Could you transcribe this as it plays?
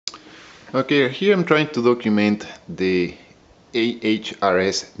Okay, here I'm trying to document the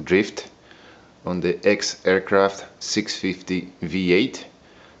AHRS drift on the XAircraft 650 V8.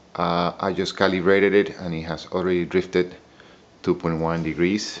 I just calibrated it and it has already drifted 2.1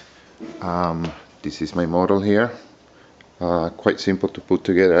 degrees. This is my model here. Quite simple to put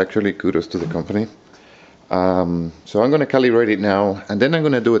together, actually. Kudos to the company. So I'm going to calibrate it now, and then I'm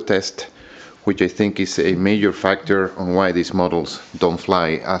going to do a test, which I think is a major factor on why these models don't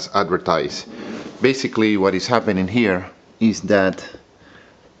fly as advertised. Basically, what is happening here is that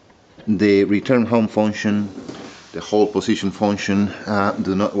the return home function, the hold position function,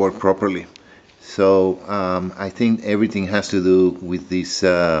 do not work properly. So I think everything has to do with this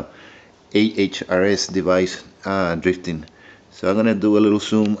AHRS device drifting. So I'm gonna do a little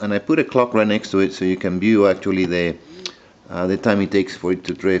zoom, and I put a clock right next to it so you can view actually the time it takes for it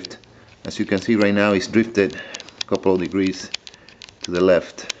to drift. As you can see right now, it's drifted a couple of degrees to the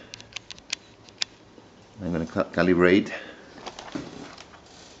left. I'm gonna calibrate.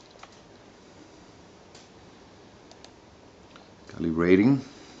 Calibrating.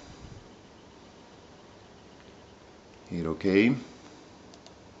 Hit OK.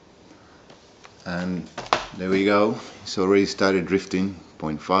 And there we go. It's already started drifting.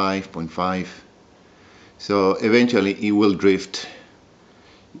 0.5, 0.5. So eventually it will drift.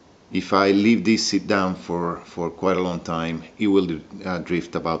 If I leave this sit down for quite a long time, it will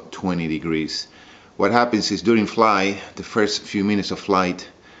drift about 20 degrees. What happens is during flight, the first few minutes of flight,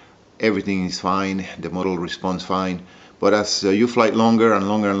 everything is fine, the model responds fine. But as you fly longer and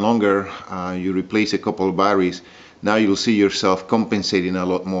longer and longer, you replace a couple of batteries, now you'll see yourself compensating a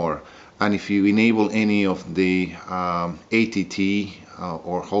lot more. And if you enable any of the ATT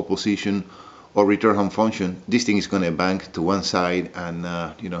or hold position or return home function, this thing is going to bank to one side, and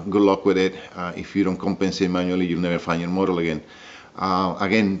good luck with it. If you don't compensate manually, you'll never find your model again.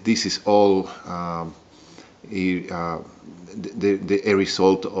 Again, this is all a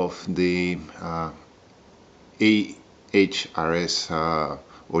result of the AHRS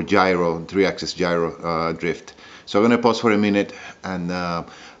or gyro, 3-axis gyro drift. So I'm going to pause for a minute, and I'm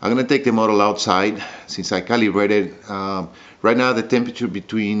going to take the model outside. Since I calibrated, right now the temperature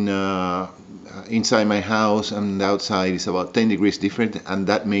between inside my house and outside is about 10 degrees different, and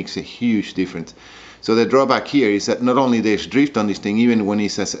that makes a huge difference. So the drawback here is that not only there's drift on this thing even when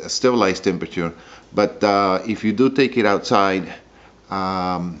it's at a stabilized temperature, but if you do take it outside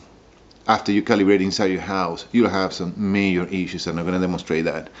after you calibrate inside your house, you'll have some major issues, and I'm going to demonstrate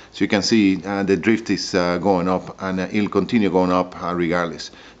that. So you can see the drift is going up, and it'll continue going up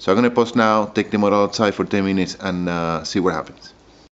regardless. So I'm going to pause now, take the model outside for 10 minutes, and see what happens.